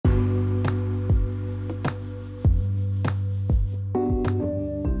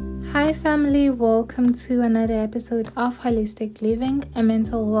Hi family, welcome to another episode of Holistic Living, a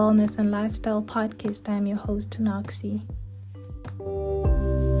mental wellness and lifestyle podcast. I'm your host, Noxie.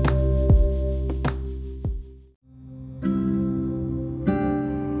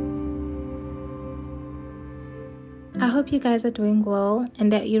 I hope you guys are doing well and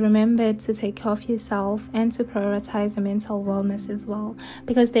that you remembered to take care of yourself and to prioritize your mental wellness as well,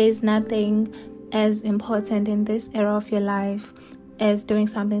 because there is nothing as important in this era of your life as doing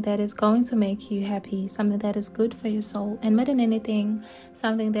something that is going to make you happy, something that is good for your soul, and more than anything,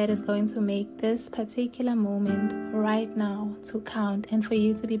 something that is going to make this particular moment right now to count and for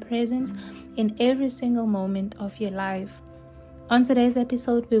you to be present in every single moment of your life. On today's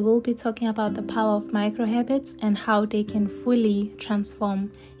episode, we will be talking about the power of micro habits and how they can fully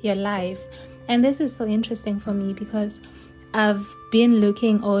transform your life. And this is so interesting for me because I've been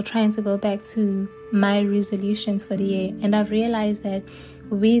looking or trying to go back to my resolutions for the year, and I've realized that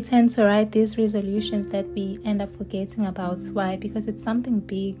we tend to write these resolutions that we end up forgetting about. Why? Because it's something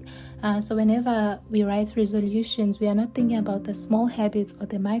big. So whenever we write resolutions, we are not thinking about the small habits or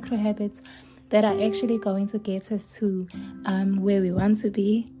the micro habits that are actually going to get us to where we want to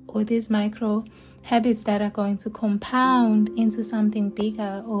be, or these micro habits that are going to compound into something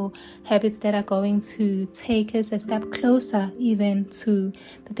bigger, or habits that are going to take us a step closer even to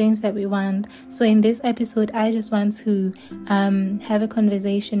the things that we want. So in this episode, I just want to have a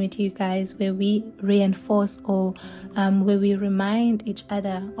conversation with you guys where we reinforce or where we remind each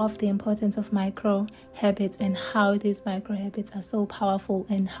other of the importance of micro habits and how these micro habits are so powerful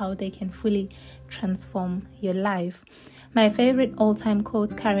and how they can fully transform your life. My favorite all-time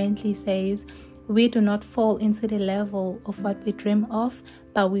quote currently says, "We do not fall into the level of what we dream of,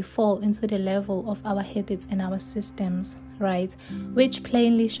 but we fall into the level of our habits and our systems," right? Which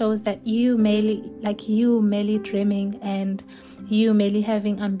plainly shows that you merely dreaming and you merely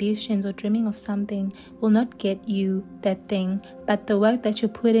having ambitions or dreaming of something will not get you that thing. But the work that you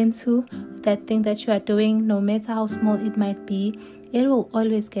put into that thing that you are doing, no matter how small it might be, it will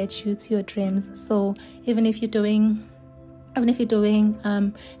always get you to your dreams. So even if you're doing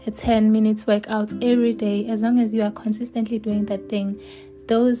a 10 minutes workout every day, as long as you are consistently doing that thing,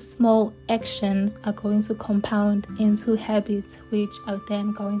 those small actions are going to compound into habits, which are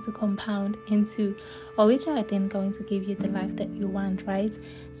then going to compound into, or which are then going to give you the life that you want, right?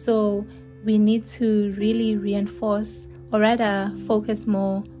 So we need to really reinforce, or rather focus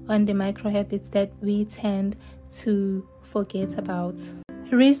more on the micro habits that we tend to forget about.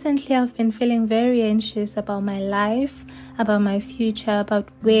 Recently, I've been feeling very anxious about my life, about my future, about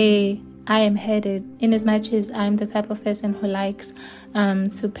where I am headed. In as much as I'm the type of person who likes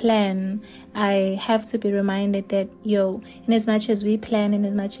to plan, I have to be reminded that, in as much as we plan, in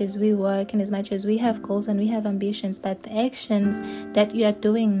as much as we work, in as much as we have goals and we have ambitions, but the actions that you are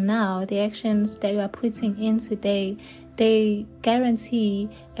doing now, the actions that you are putting in today, they guarantee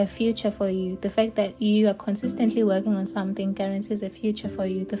a future for you. The fact that you are consistently working on something guarantees a future for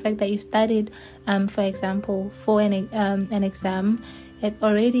you. The fact that you studied, for example, for an exam, it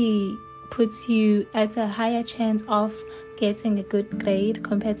already puts you at a higher chance of getting a good grade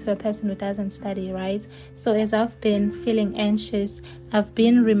compared to a person who doesn't study, right? So as I've been feeling anxious, I've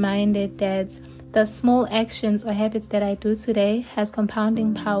been reminded that the small actions or habits that I do today has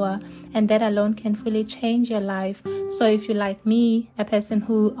compounding power, and that alone can fully change your life. So if you're like me, a person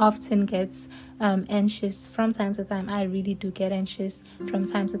who often gets anxious from time to time, I really do get anxious from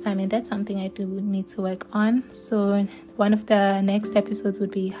time to time, and that's something I do need to work on. So one of the next episodes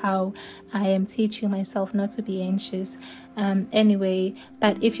would be how I am teaching myself not to be anxious. Anyway,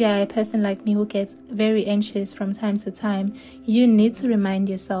 but if you are a person like me who gets very anxious from time to time, you need to remind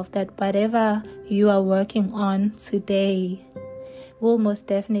yourself that whatever you are working on today will most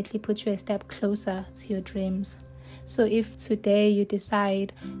definitely put you a step closer to your dreams. So if today you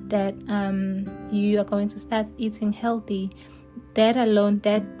decide that you are going to start eating healthy, that alone,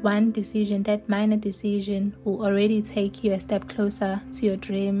 that one decision, that minor decision will already take you a step closer to your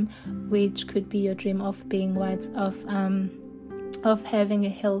dream, which could be your dream of being of having a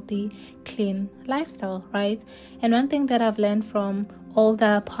healthy, clean lifestyle, right? And one thing that I've learned from all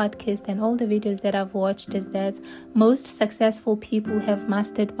the podcasts and all the videos that I've watched is that most successful people have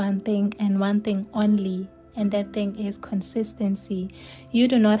mastered one thing and one thing only, and that thing is consistency. You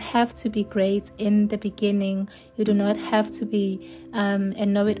do not have to be great in the beginning. You do not have to be a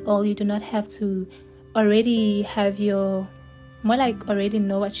know-it-all. You do not have to already already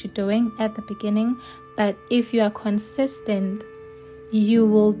know what you're doing at the beginning. But if you are consistent, you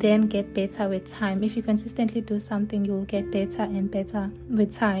will then get better with time. If you consistently do something, you will get better and better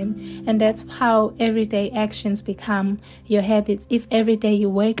with time. And that's how everyday actions become your habits. If every day you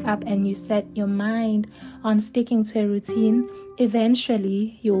wake up and you set your mind on sticking to a routine,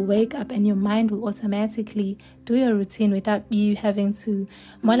 eventually you'll wake up and your mind will automatically do your routine without you having to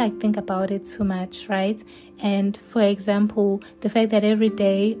think about it too much, right? And for example, the fact that every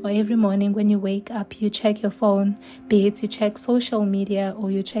day or every morning when you wake up, you check your phone, be it you check social media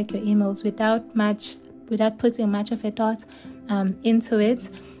or you check your emails without putting much of a thought into it,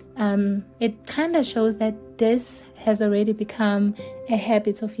 it kind of shows that this has already become a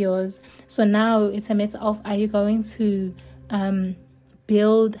habit of yours. So now it's a matter of, are you going to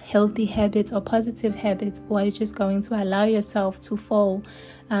build healthy habits or positive habits, or are you just going to allow yourself to fall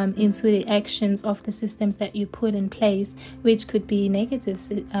into the actions of the systems that you put in place, which could be negative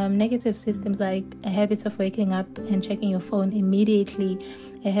systems, like a habit of waking up and checking your phone immediately,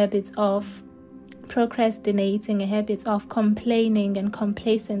 a habit of procrastinating, a habit of complaining and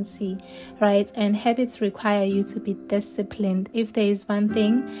complacency, right? And habits require you to be disciplined. If there is one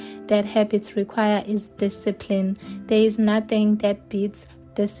thing that habits require, is discipline. There is nothing that beats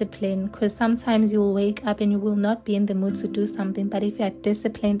discipline, because sometimes you will wake up and you will not be in the mood to do something, but if you are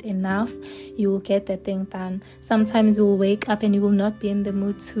disciplined enough, you will get the thing done. Sometimes you will wake up and you will not be in the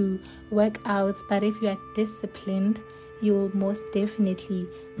mood to work out, but if you are disciplined, you will most definitely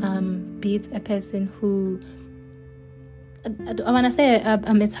beat a person who, I want to say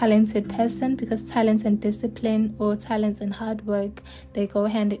I'm a talented person, because talent and discipline, or talent and hard work, they go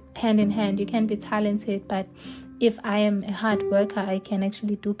hand in hand. You can be talented, but if I am a hard worker, I can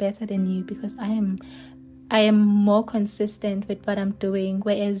actually do better than you, because I am more consistent with what I'm doing,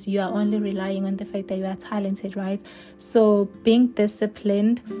 whereas you are only relying on the fact that you are talented, right? So being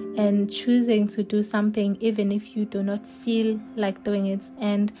disciplined and choosing to do something even if you do not feel like doing it.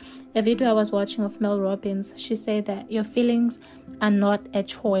 And a video I was watching of Mel Robbins, she said that your feelings are not a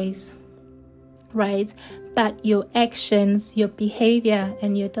choice, right? But your actions, your behavior,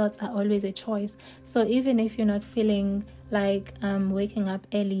 and your thoughts are always a choice. So even if you're not feeling like waking up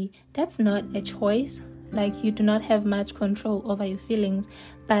early, that's not a choice. Like, you do not have much control over your feelings,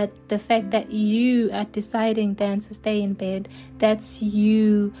 but the fact that you are deciding then to stay in bed, that's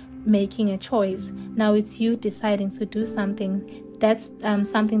you making a choice. Now it's you deciding to do something. That's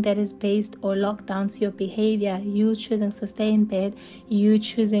something that is based or locked down to your behavior. You choosing to stay in bed, you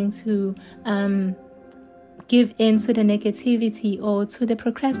choosing to give in to the negativity or to the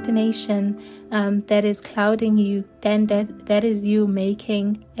procrastination that is clouding you, then that is you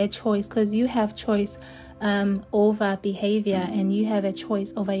making a choice, because you have choice over behavior and you have a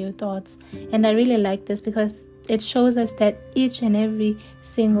choice over your thoughts. And I really like this, because it shows us that each and every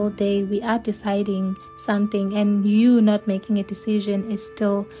single day we are deciding something, and you not making a decision is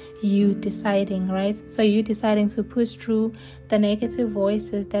still you deciding, right? So you deciding to push through the negative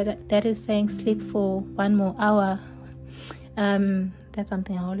voices that is saying sleep for one more hour. That's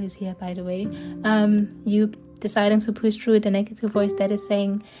something I always hear, by the way. You deciding to push through the negative voice that is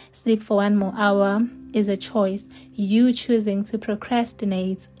saying sleep for one more hour is a choice. You choosing to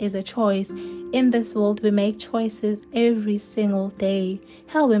procrastinate is a choice. In this world, we make choices every single day.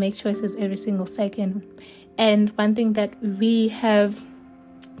 Hell, we make choices every single second. And one thing that we have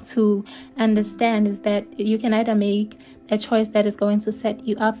to understand is that you can either make a choice that is going to set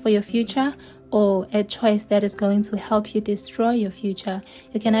you up for your future, or a choice that is going to help you destroy your future.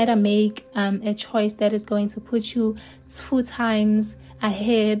 You can either make a choice that is going to put you 2 times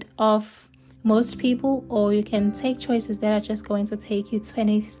ahead of most people, or you can take choices that are just going to take you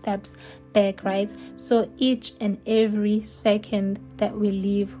 20 steps back, right? So each and every second that we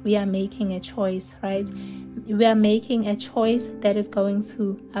live, we are making a choice, right? We are making a choice that is going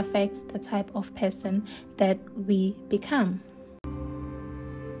to affect the type of person that we become.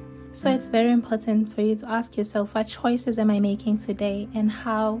 So it's very important for you to ask yourself, what choices am I making today, and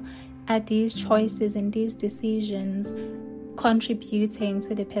how are these choices and these decisions contributing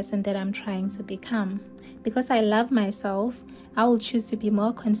to the person that I'm trying to become? Because I love myself, I will choose to be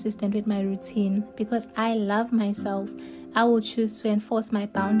more consistent with my routine. Because I love myself, I will choose to enforce my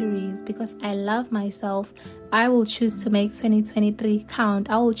boundaries. Because I love myself, I will choose to make 2023 count.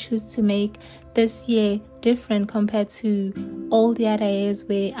 I will choose to make this year different compared to all the other years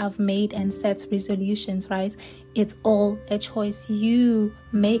where I've made and set resolutions, right? It's all a choice. You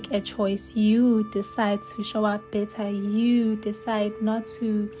make a choice. You decide to show up better. You decide not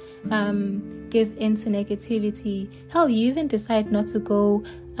to give in to negativity. Hell, you even decide not to go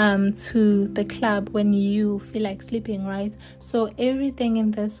to the club when you feel like sleeping, right? So everything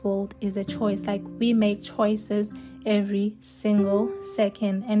in this world is a choice. Like, we make choices every single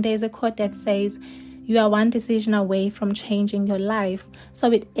second. And there's a quote that says, you are one decision away from changing your life. So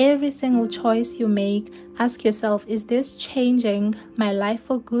with every single choice you make, ask yourself, is this changing my life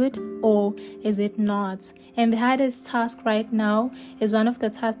for good or is it not? And the hardest task right now is one of the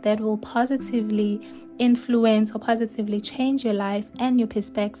tasks that will positively influence or positively change your life and your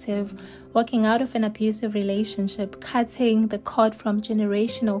perspective. Walking out of an abusive relationship, cutting the cord from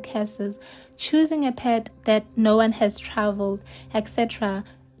generational curses, choosing a path that no one has traveled, etc.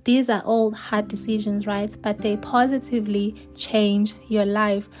 These are all hard decisions, right? But they positively change your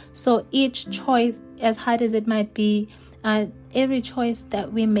life. So each choice, as hard as it might be, every choice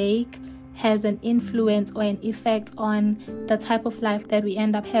that we make has an influence or an effect on the type of life that we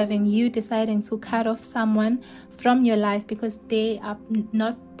end up having. You deciding to cut off someone from your life because they are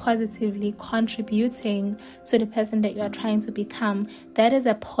not positively contributing to the person that you are trying to become, that is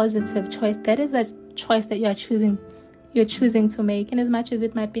a positive choice. That is a choice that you're choosing to make. And as much as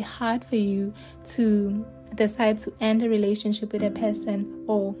it might be hard for you to decide to end a relationship with a person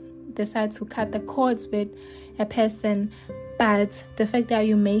or decide to cut the cords with a person, but the fact that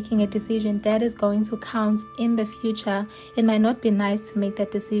you're making a decision that is going to count in the future, it might not be nice to make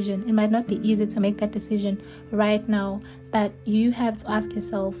that decision. It might not be easy to make that decision right now, but you have to ask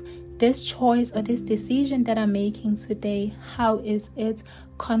yourself, this choice or this decision that I'm making today, how is it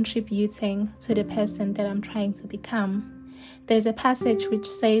contributing to the person that I'm trying to become? There's a passage which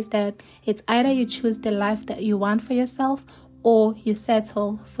says that it's either you choose the life that you want for yourself or you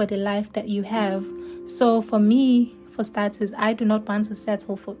settle for the life that you have. So for me, for starters, I do not want to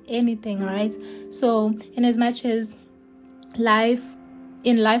settle for anything, right? So in as much as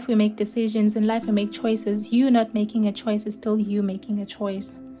in life we make decisions, in life we make choices, you not making a choice is still you making a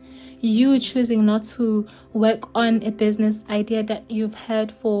choice. You choosing not to work on a business idea that you've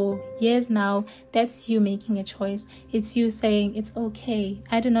had for years now, that's you making a choice. It's you saying, it's okay,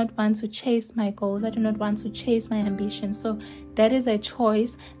 I do not want to chase my goals, I do not want to chase my ambitions. So that is a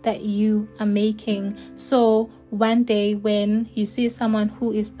choice that you are making. So one day when you see someone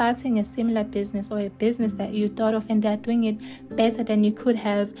who is starting a similar business or a business that you thought of and they're doing it better than you could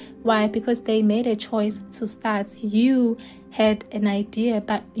have, why? Because they made a choice to start. You had an idea,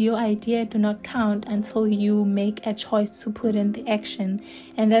 but your idea do not count until you make a choice to put in the action.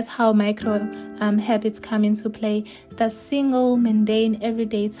 And that's how micro habits come into play. The single mundane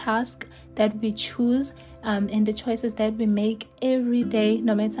everyday task that we choose and the choices that we make every day,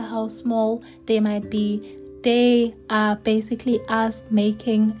 no matter how small they might be, they are basically us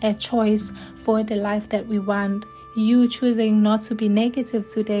making a choice for the life that we want. You choosing not to be negative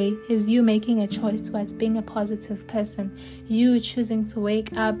today is you making a choice towards being a positive person. You choosing to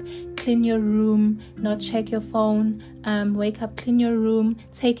wake up, clean your room, not check your phone, wake up, clean your room,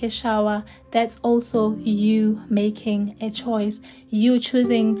 take a shower. That's also you making a choice. You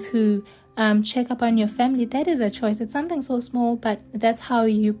choosing to check up on your family, that is a choice. It's something so small, but that's how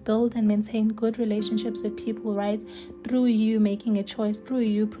you build and maintain good relationships with people, right? Through you making a choice, through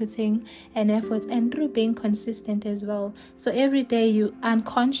you putting an effort, and through being consistent as well. So every day you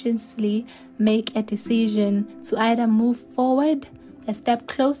unconsciously make a decision to either move forward, a step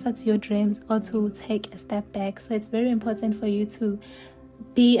closer to your dreams, or to take a step back. So it's very important for you to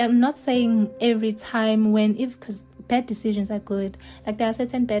be, I'm not saying every time because bad decisions are good. Like there are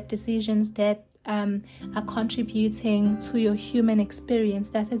certain bad decisions that are contributing to your human experience.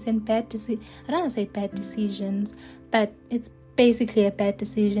 There are certain I don't want to say bad decisions, but it's basically a bad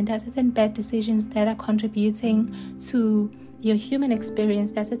decision. There are certain bad decisions that are contributing to your human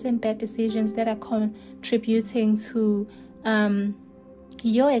experience. There are certain bad decisions that are contributing to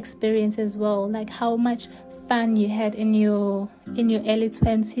your experience as well. Like how much fun you had in your early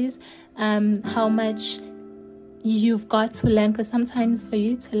 20s, how much you've got to learn, because sometimes for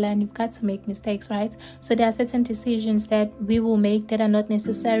you to learn you've got to make mistakes, right? So there are certain decisions that we will make that are not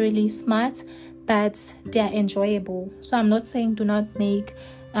necessarily smart, but they're enjoyable. So I'm not saying do not make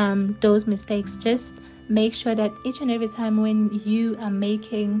those mistakes. Just make sure that each and every time when you are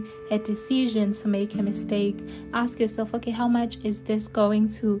making a decision to make a mistake, ask yourself, okay, how much is this going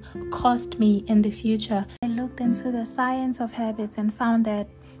to cost me in the future? I looked into the science of habits and found that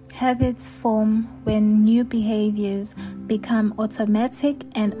habits form when new behaviors become automatic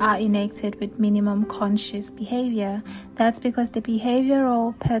and are enacted with minimum conscious behavior. That's because the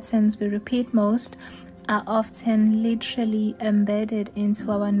behavioral patterns we repeat most are often literally embedded into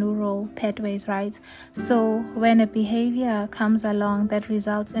our neural pathways, right? So when a behavior comes along that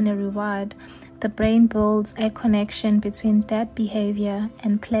results in a reward, the brain builds a connection between that behavior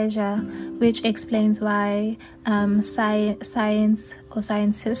and pleasure, which explains why scientists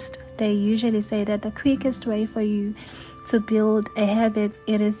they usually say that the quickest way for you to build a habit,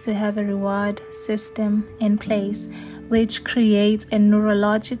 it is to have a reward system in place, which creates a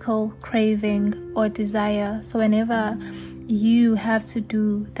neurological craving or desire. So whenever you have to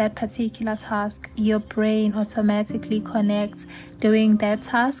do that particular task, your brain automatically connects doing that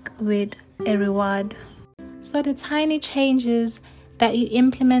task with a reward. So the tiny changes that you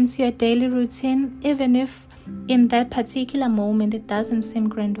implement to your daily routine, even if in that particular moment it doesn't seem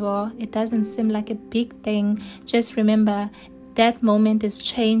grandeur, it doesn't seem like a big thing, just remember that moment is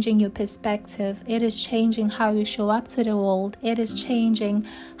changing your perspective. It is changing how you show up to the world. It is changing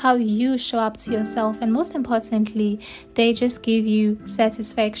how you show up to yourself. And most importantly, they just give you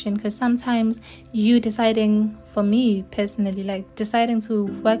satisfaction, because sometimes you deciding, for me personally, like deciding to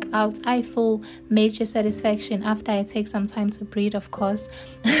work out, I feel major satisfaction after I take some time to breathe, of course,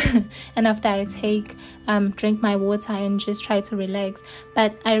 and after I drink my water and just try to relax.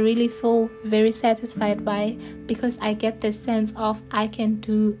 But I really feel very satisfied because I get the sense of I can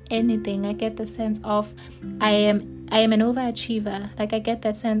do anything. I get the sense of I am an overachiever. Like I get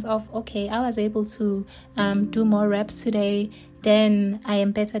that sense of, okay, I was able to do more reps today, then I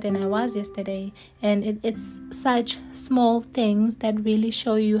am better than I was yesterday. And it's such small things that really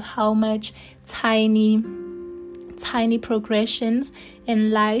show you how much tiny progressions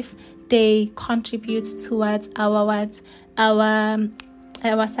in life they contribute towards our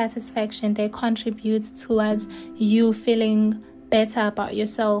satisfaction. They contribute towards you feeling better about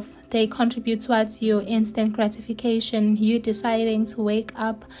yourself. They contribute towards your instant gratification, you deciding to wake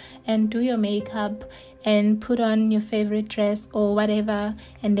up and do your makeup and put on your favorite dress or whatever,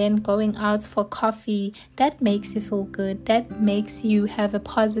 and then going out for coffee. That makes you feel good. That makes you have a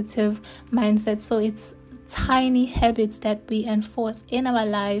positive mindset. So it's tiny habits that we enforce in our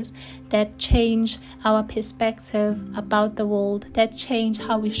lives that change our perspective about the world, that change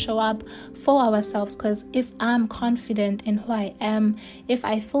how we show up for ourselves. Because if I'm confident in who I am, if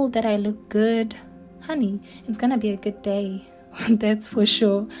I feel that I look good, honey, it's gonna be a good day. That's for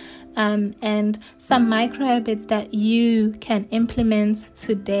sure. And some micro habits that you can implement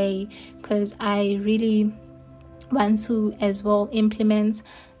today, because I really want to as well implement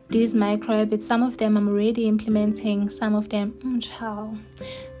these micro habits. Some of them I'm already implementing, some of them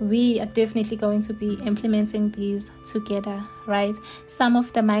we are definitely going to be implementing these together, right? Some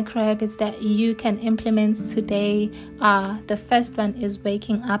of the micro habits that you can implement today are, the first one is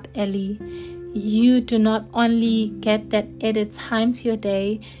waking up early. You do not only get that added time to your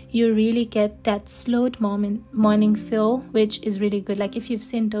day, you really get that slowed morning feel, which is really good. Like if you've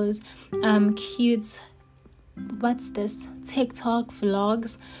seen those cute TikTok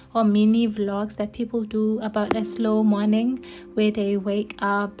vlogs or mini vlogs that people do about a slow morning, where they wake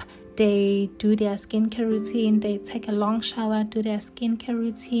up, they do their skincare routine, they take a long shower, do their skincare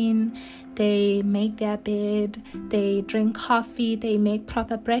routine, they make their bed, they drink coffee, they make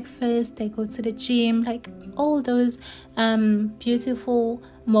proper breakfast, they go to the gym, like all those beautiful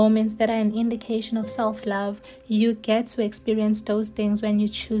moments that are an indication of self-love. You get to experience those things when you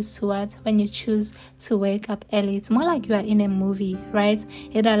choose to wake up early. It's more like you are in a movie, right?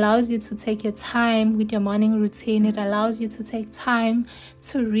 It allows you to take your time with your morning routine. It allows you to take time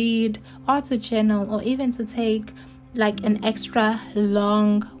to read or to journal, or even to take like an extra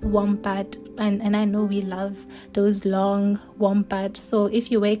long warm bath. And I know we love those long warm baths. So if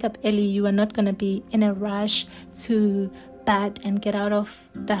you wake up early, you are not going to be in a rush to bath and get out of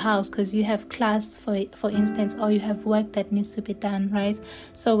the house because you have class, for instance, or you have work that needs to be done, right?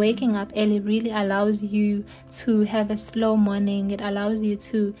 So waking up early really allows you to have a slow morning. It allows you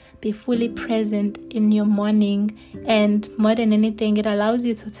to be fully present in your morning, and more than anything, it allows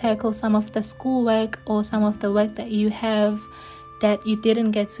you to tackle some of the schoolwork or some of the work that you have that you didn't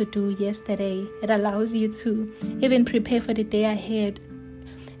get to do yesterday. It allows you to even prepare for the day ahead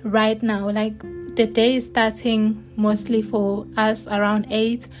right now. Like the day is starting mostly for us around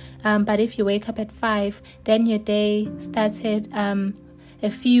 8, but if you wake up at 5, then your day started a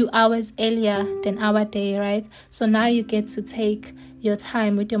few hours earlier than our day, right? So now you get to take your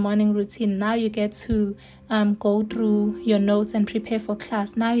time with your morning routine. Now you get to go through your notes and prepare for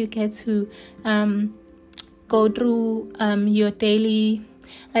class. Now you get to go through your daily,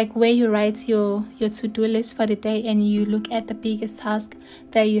 like where you write your to-do list for the day, and you look at the biggest task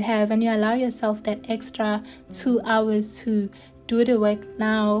that you have, and you allow yourself that extra 2 hours to do the work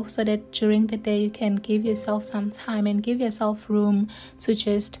now, so that during the day you can give yourself some time and give yourself room to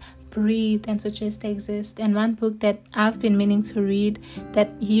just breathe and to just exist. And one book that I've been meaning to read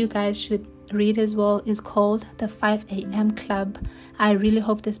that you guys should read as well is called The 5 a.m. Club. I really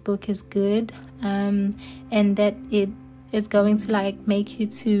hope this book is good, and that it is going to like make you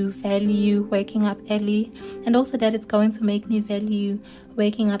to value waking up early, and also that it's going to make me value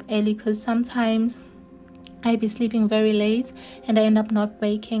waking up early, because sometimes I be sleeping very late and I end up not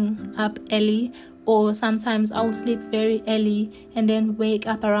waking up early, or sometimes I'll sleep very early and then wake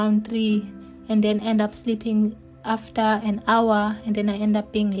up around 3 and then end up sleeping after an hour, and then I end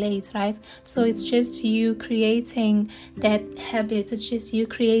up being late, right? So it's just you creating that habit, it's just you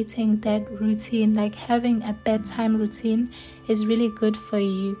creating that routine. Like having a bedtime routine is really good for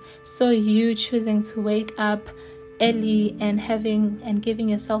you. So you choosing to wake up early and giving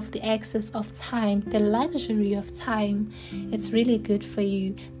yourself the access of time, the luxury of time, it's really good for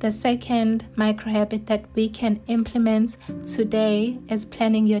you. The second micro habit that we can implement today is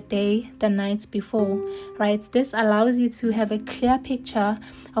planning your day the night before, right? This allows you to have a clear picture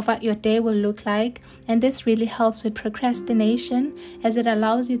of what your day will look like, and this really helps with procrastination, as it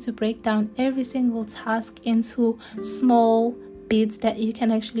allows you to break down every single task into small bits that you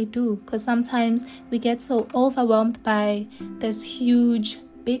can actually do, because sometimes we get so overwhelmed by this huge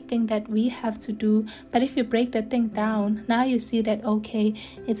big thing that we have to do. But if you break that thing down, now you see that okay,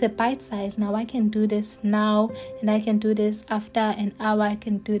 it's a bite size. Now I can do this now, and I can do this after an hour. I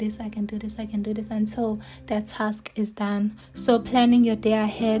can do this until that task is done. So planning your day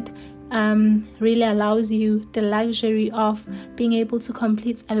ahead really allows you the luxury of being able to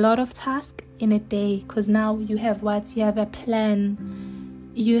complete a lot of tasks in a day, because now you have a plan,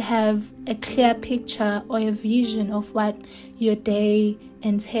 you have a clear picture or a vision of what your day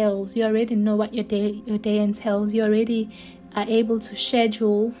entails. You already know what your day entails. You already are able to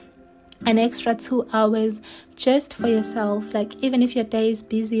schedule an extra 2 hours just for yourself. Like even if your day is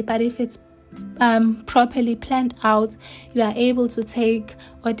busy, but if it's properly planned out, you are able to take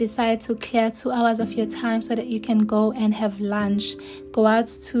or decide to clear 2 hours of your time so that you can go and have lunch, go out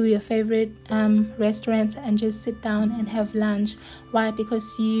to your favorite restaurant and just sit down and have lunch. Why? Because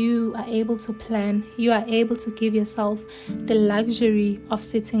you are able to plan, you are able to give yourself the luxury of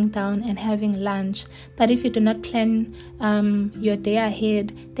sitting down and having lunch. But if you do not plan your day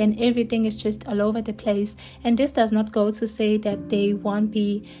ahead, then everything is just all over the place. And this does not go to say that there won't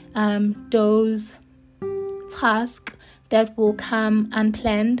be those tasks that will come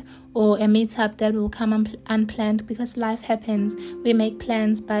unplanned, or a meetup that will come unplanned, because life happens. We make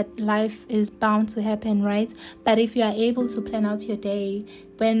plans, but life is bound to happen, right? But if you are able to plan out your day,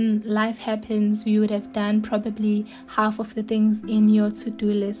 when life happens, you would have done probably half of the things in your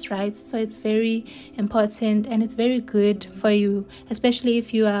to-do list, right? So it's very important, and it's very good for you, especially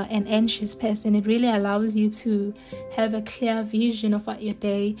if you are an anxious person. It really allows you to have a clear vision of what your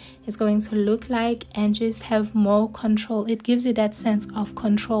day is going to look like and just have more control. It gives you that sense of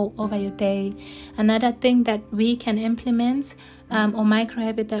control over your day. Another thing that we can implement, or micro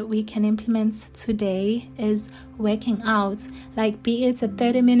habit that we can implement today, is working out. Like be it a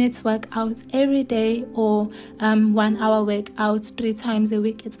 30 minutes workout every day, or 1 hour workout 3 times a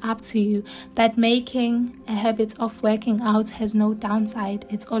week, it's up to you. But making a habit of working out has no downside.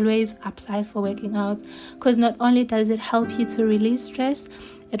 It's always upside for working out, because not only does it help you to release stress,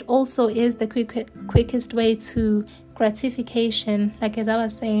 it also is the quickest way to gratification. Like as I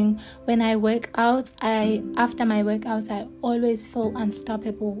was saying, when I work out, after my workout, I always feel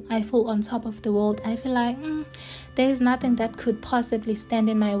unstoppable. I feel on top of the world. I feel like there's nothing that could possibly stand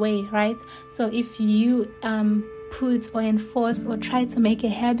in my way, right? So if you put or enforce or try to make a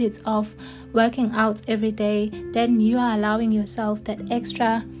habit of working out every day, then you are allowing yourself that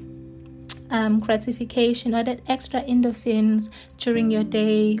extra gratification, or that extra endorphins during your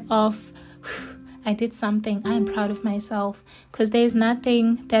day of I did something, I am proud of myself. Because there's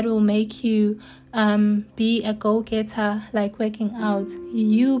nothing that will make you be a go-getter like working out.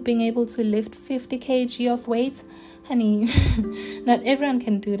 You being able to lift 50 kg of weight, honey, not everyone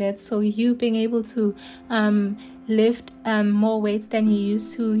can do that. So you being able to lift more weights than you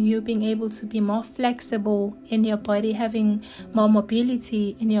used to, you being able to be more flexible in your body, having more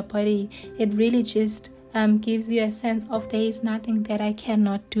mobility in your body, it really just gives you a sense of there is nothing that I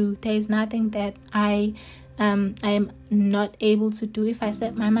cannot do. There is nothing that I am not able to do. If I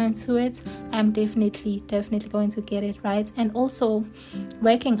set my mind to it, I'm definitely going to get it right. And also,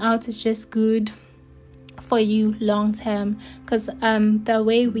 working out is just good for you long term, because the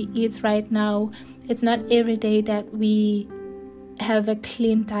way we eat right now, it's not every day that we have a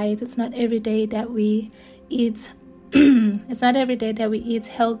clean diet. It's not every day that we eat it's not every day that we eat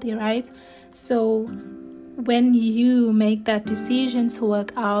healthy, right? So when you make that decision to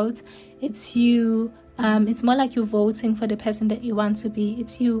work out, it's you it's more like you voting for the person that you want to be.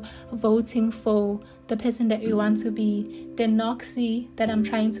 It's you voting for the person that you want to be. The Noxie that I'm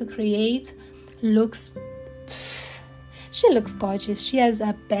trying to create looks she looks gorgeous. She has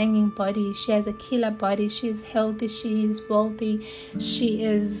a banging body. She has a killer body. She is healthy. She is wealthy. She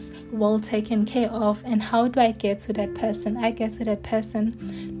is well taken care of. And how do I get to that person? I get to that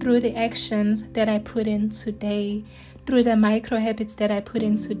person through the actions that I put in today, through the micro habits that I put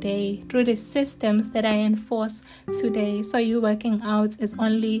in today, through the systems that I enforce today. So you working out is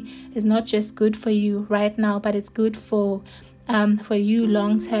not just good for you right now, but it's good for you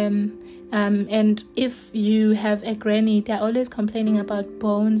long term. And if you have a granny, they're always complaining about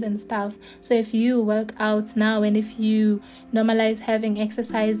bones and stuff. So if you work out now, and if you normalize having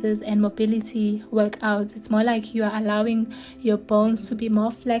exercises and mobility workouts, it's more like you are allowing your bones to be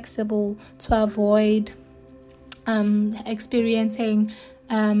more flexible to avoid experiencing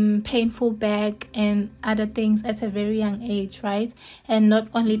painful back and other things at a very young age, right? And not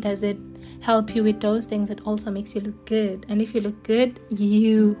only does it help you with those things, it also makes you look good. And if you look good,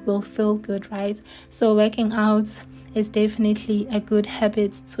 you will feel good, right? So working out is definitely a good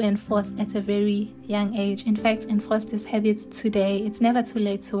habit to enforce at a very young age. In fact, enforce this habit today. It's never too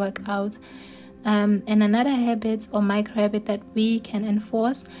late to work out. And another habit or micro habit that we can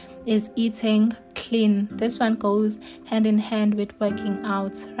enforce is eating clean. This one goes hand in hand with working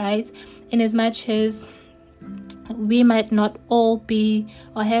out, right? In as much as we might not all be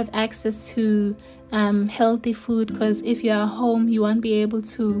or have access to healthy food, because if you're at home, you won't be able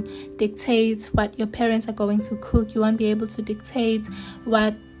to dictate what your parents are going to cook. You won't be able to dictate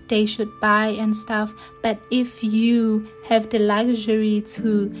what they should buy and stuff. But if you have the luxury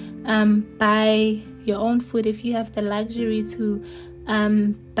to buy your own food, if you have the luxury to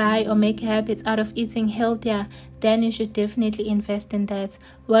buy or make habits out of eating healthier, then you should definitely invest in that.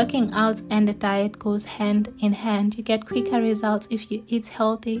 Working out and the diet goes hand in hand. You get quicker results if you eat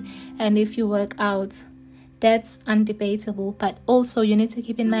healthy and if you work out. That's undebatable. But also you need to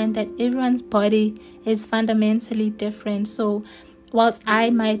keep in mind that everyone's body is fundamentally different. So whilst I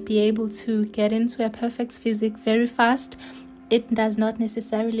might be able to get into a perfect physique very fast, it does not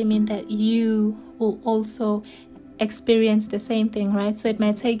necessarily mean that you will also experience the same thing, right? So it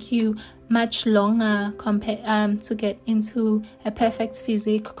might take you much longer to get into a perfect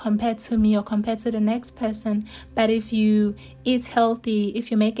physique compared to me or compared to the next person. But if you eat healthy,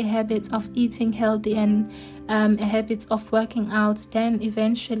 if you make a habit of eating healthy and a habit of working out, then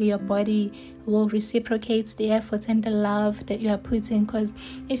eventually your body will reciprocate the effort and the love that you are putting. Because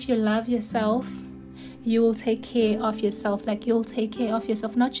if you love yourself, you will take care of yourself. Like, you'll take care of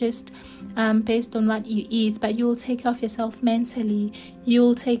yourself, not just based on what you eat, but you will take care of yourself mentally.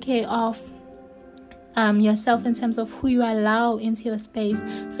 You'll take care of yourself in terms of who you allow into your space.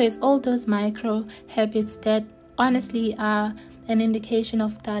 So it's all those micro habits that honestly are an indication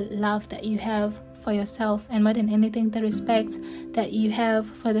of the love that you have for yourself, and more than anything, the respect that you have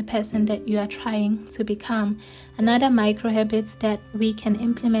for the person that you are trying to become. Another micro habit that we can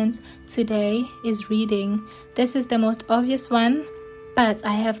implement today is reading. This is the most obvious one, but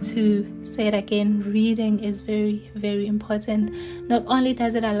I have to say it again. Reading is very, very important. Not only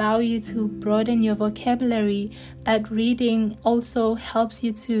does it allow you to broaden your vocabulary, but reading also helps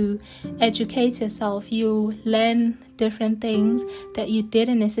you to educate yourself. You learn different things that you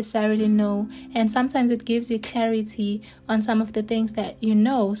didn't necessarily know, and sometimes it gives you clarity on some of the things that you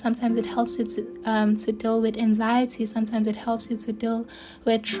know. Sometimes it helps you to deal with anxiety. Sometimes it helps you to deal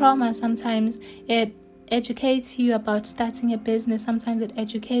with trauma. Sometimes it educates you about starting a business. Sometimes it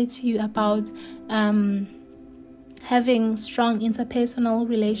educates you about having strong interpersonal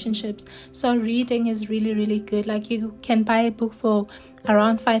relationships. So reading is really, really good. Like, you can buy a book for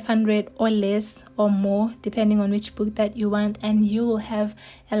around 500 or less or more, depending on which book that you want, and you will have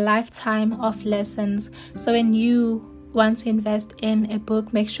a lifetime of lessons. So when you want to invest in a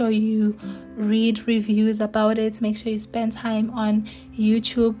book, make sure you read reviews about it. Make sure you spend time on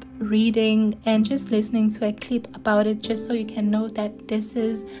YouTube reading and just listening to a clip about it, just so you can know that this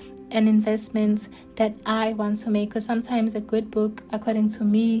is an investment that I want to make. Because sometimes a good book, according to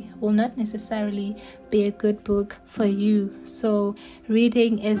me, will not necessarily be a good book for you. So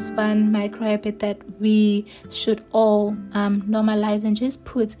reading is one micro habit that we should all normalize and just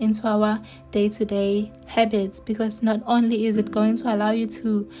put into our day-to-day habits, because not only is it going to allow you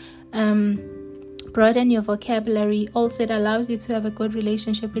to broaden your vocabulary, also it allows you to have a good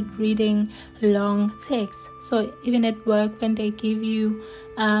relationship with reading long texts. So even at work, when they give you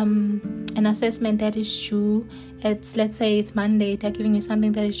an assessment that is due, let's say it's Monday, they're giving you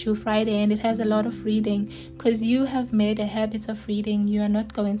something that is due Friday, and it has a lot of reading. Because you have made a habit of reading, you are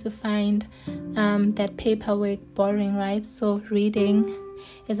not going to find that paperwork boring, right? So reading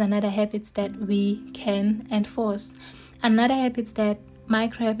is another habit that we can enforce. Another habit that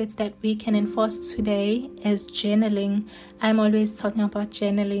micro habits that we can enforce today is journaling. I'm always talking about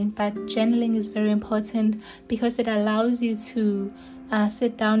journaling, but journaling is very important because it allows you to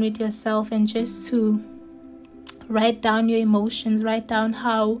sit down with yourself and just to write down your emotions, write down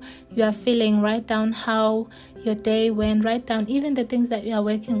how you are feeling, write down how your day went, write down even the things that you are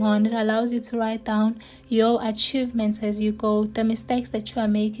working on. It allows you to write down your achievements as you go, the mistakes that you are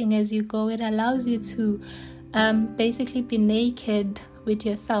making as you go. It allows you to basically be naked with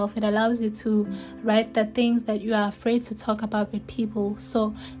yourself. It allows you to write the things that you are afraid to talk about with people.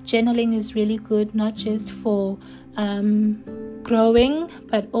 So journaling is really good, not just for growing,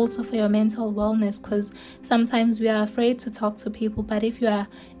 but also for your mental wellness, because sometimes we are afraid to talk to people. But if you are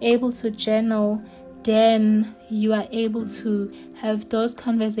able to journal, then you are able to have those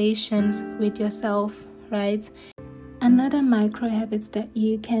conversations with yourself, right? Another micro habits that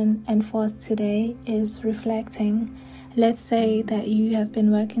you can enforce today is reflecting. Let's say that you have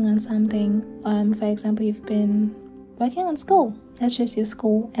been working on something. For example, you've been working on school. Let's just use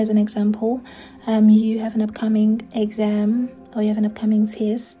school as an example. You have an upcoming exam or you have an upcoming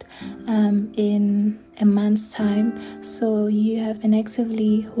test in a month's time. So you have been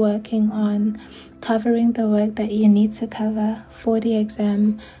actively working on covering the work that you need to cover for the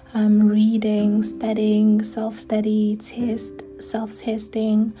exam, reading, studying, self-study,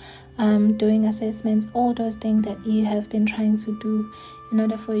 self-testing, doing assessments, all those things that you have been trying to do in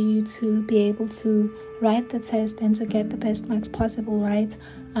order for you to be able to write the test and to get the best marks possible, right?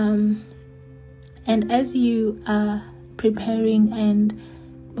 And as you are preparing and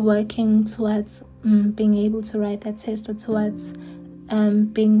working towards being able to write that test, or towards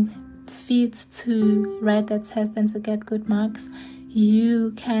being fit to write that test and to get good marks,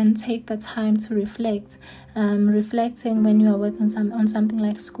 you can take the time to reflect. Reflecting when you are working on something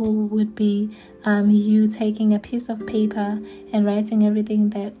like school would be you taking a piece of paper and writing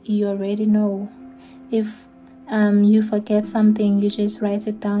everything that you already know. If you forget something, you just write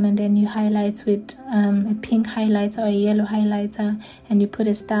it down and then you highlight with a pink highlighter or a yellow highlighter, and you put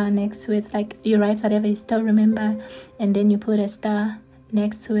a star next to it. Like, you write whatever you still remember and then you put a star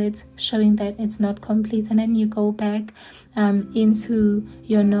next to it, showing that it's not complete. And then you go back into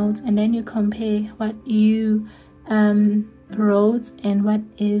your notes and then you compare what you wrote and what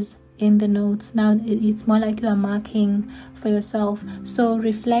is in the notes. Now it's more like you are marking for yourself. So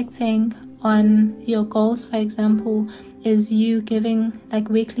reflecting on your goals, for example, is you giving like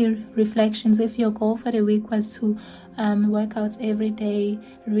weekly reflections. If your goal for the week was to work out every day,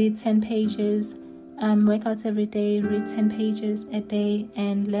 read 10 pages, workouts every day, read 10 pages a day,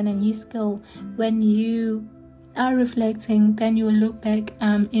 and learn a new skill. When you are reflecting, then you will look back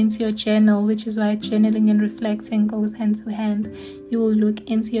into your journal, which is why journaling and reflecting goes hand to hand. You will look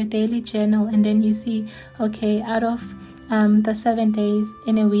into your daily journal and then you see, okay, out of the 7 days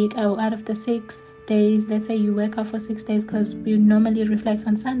in a week, or out of the 6 days, let's say you work out for 6 days, because we normally reflect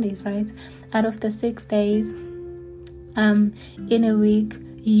on Sundays, right? Out of the 6 days in a week,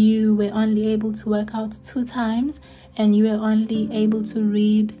 you were only able to work out 2 times, and you were only able to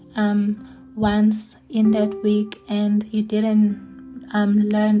read once in that week, and you didn't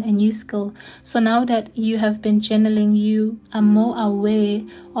learn a new skill. So now that you have been journaling, you are more aware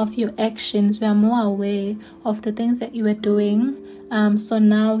of your actions, you are more aware of the things that you were doing. So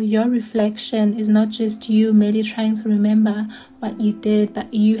now your reflection is not just you merely trying to remember what you did,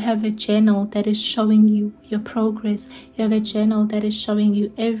 but you have a journal that is showing you your progress. You have a journal that is showing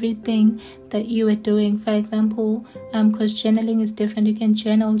you everything that you were doing. For example, because journaling is different, you can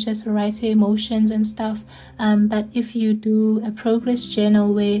journal just write your emotions and stuff. But if you do a progress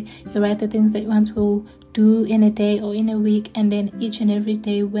journal where you write the things that you want to do in a day or in a week, and then each and every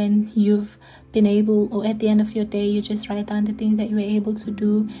day when you've been able, or at the end of your day, you just write down the things that you were able to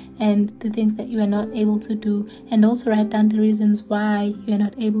do and the things that you were not able to do, and also write down the reasons why you're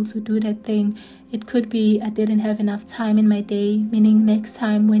not able to do that thing. It could be, I didn't have enough time in my day, meaning next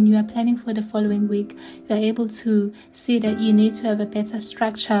time when you are planning for the following week, you are able to see that you need to have a better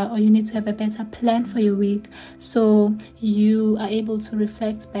structure, or you need to have a better plan for your week, so you are able to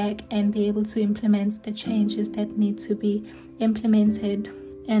reflect back and be able to implement the changes that need to be implemented.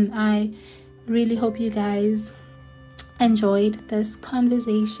 And I really hope you guys enjoyed this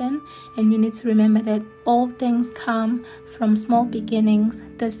conversation, and you need to remember that all things come from small beginnings.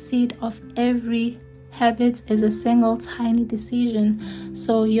 The seed of every habit is a single tiny decision.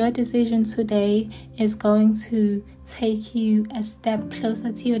 So your decision today is going to take you a step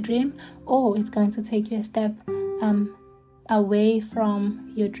closer to your dream, or it's going to take you a step away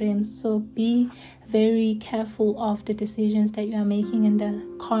from your dreams. So be very careful of the decisions that you are making and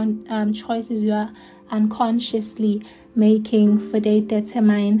the choices you are unconsciously making, for they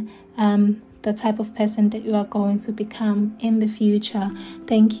determine the type of person that you are going to become in the future.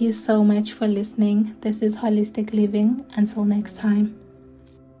 Thank you so much for listening. This is Holistic Living. Until next time.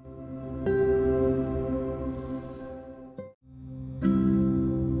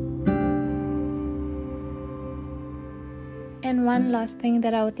 And one last thing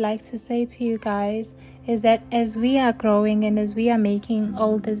that I would like to say to you guys is that as we are growing and as we are making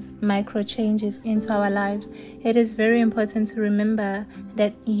all these micro changes into our lives, it is very important to remember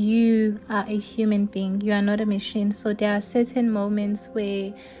that you are a human being. You are not a machine. So there are certain moments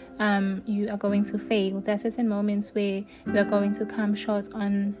where you are going to fail. There are certain moments where you are going to come short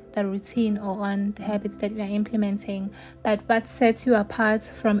on the routine or on the habits that you are implementing. But what sets you apart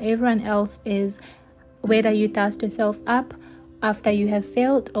from everyone else is whether you dust yourself up after you have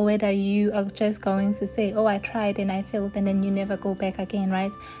failed, or whether you are just going to say, oh, I tried and I failed, and then you never go back again,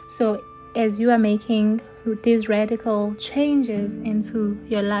 right? So as you are making these radical changes into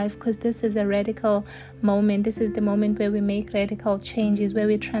your life, because this is a radical moment, this is the moment where we make radical changes, where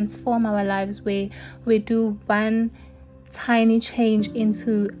we transform our lives, where we do one tiny change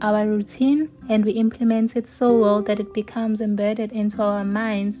into our routine and we implement it so well that it becomes embedded into our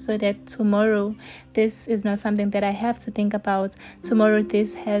minds, so that tomorrow this is not something that I have to think about. Tomorrow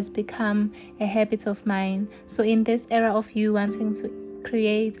this has become a habit of mine. So in this era of you wanting to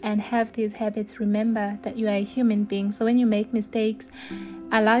create and have these habits, remember that you are a human being. So when you make mistakes,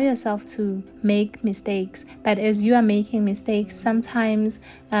 allow yourself to make mistakes. But as you are making mistakes, sometimes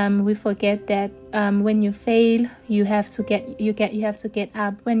we forget that when you fail, you have to get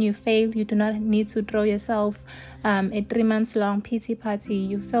up. When you fail, you do not need to throw yourself a 3 months long pity party.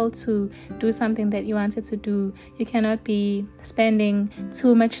 You failed to do something that you wanted to do. You cannot be spending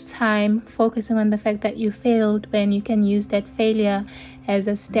too much time focusing on the fact that you failed when you can use that failure as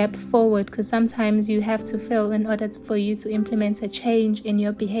a step forward, because sometimes you have to fail in order for you to implement a change in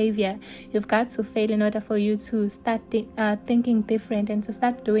your behavior. You've got to fail in order for you to start thinking different and to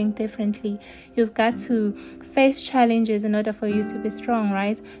start doing differently. You've got to face challenges in order for you to be strong,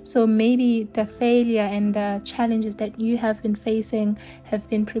 right? So maybe the failure and the challenges that you have been facing have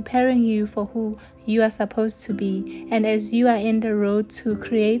been preparing you for who you are supposed to be. And as you are in the road to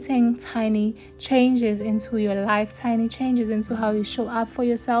creating tiny changes into your life, tiny changes into how you show up for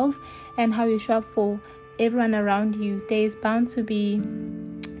yourself and how you show up for everyone around you, there is bound to be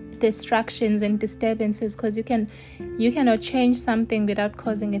distractions and disturbances, because you cannot change something without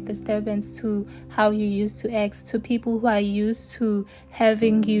causing a disturbance to how you used to act, to people who are used to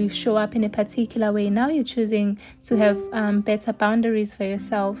having you show up in a particular way. Now you're choosing to have better boundaries for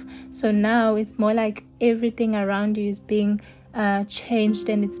yourself. So now it's more like everything around you is being changed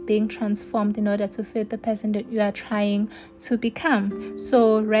and it's being transformed in order to fit the person that you are trying to become.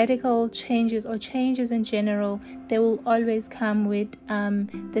 So radical changes or changes in general, they will always come with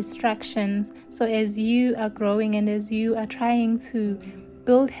distractions. So as you are growing and as you are trying to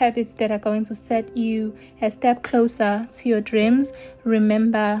build habits that are going to set you a step closer to your dreams,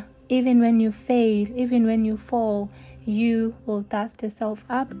 remember, even when you fail, even when you fall, you will dust yourself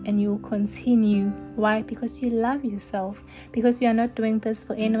up and you will continue. Why? Because you love yourself, because you are not doing this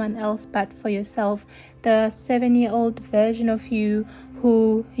for anyone else but for yourself. The 7-year-old version of you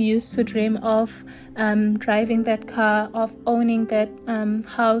who used to dream of driving that car, of owning that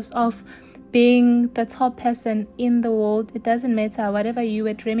house, of being the top person in the world, it doesn't matter. Whatever you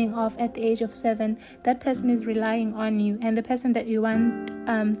were dreaming of at the age of 7, that person is relying on you, and the person that you want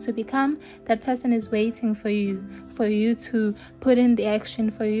to become, that person is waiting for you to put in the action,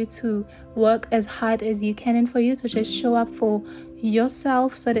 for you to work as hard as you can, and for you to just show up for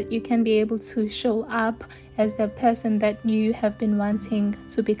yourself so that you can be able to show up as the person that you have been wanting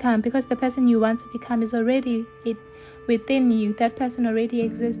to become, because the person you want to become is already within you. That person already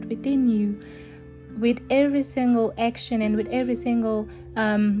exists within you. With every single action and with every single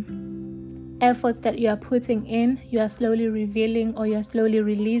efforts that you are putting in, you are slowly revealing or you are slowly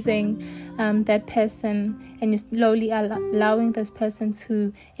releasing that person, and you're slowly allowing this person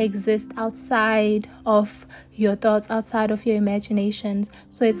to exist outside of your thoughts, outside of your imaginations.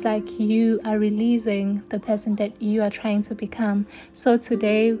 So it's like you are releasing the person that you are trying to become. So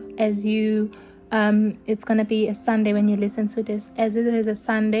today, as you it's gonna be a Sunday when you listen to this. As it is a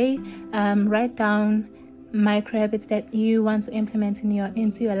Sunday, write down micro habits that you want to implement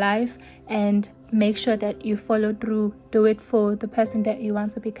into your life, and make sure that you follow through. Do it for the person that you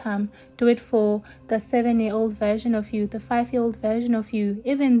want to become. Do it for the 7-year-old version of you, the 5-year-old version of you,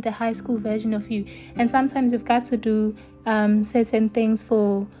 even the high school version of you. And sometimes you've got to do certain things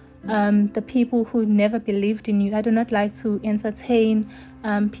for the people who never believed in you. I do not like to entertain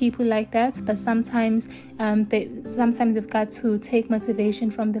people like that, but sometimes you've got to take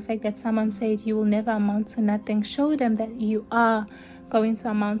motivation from the fact that someone said you will never amount to nothing. Show them that you are going to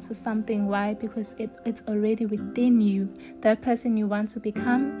amount to something. Why? Because it's already within you. That person you want to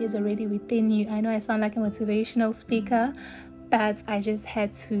become is already within you. I know I sound like a motivational speaker, but I just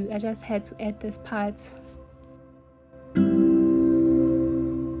had to add this part.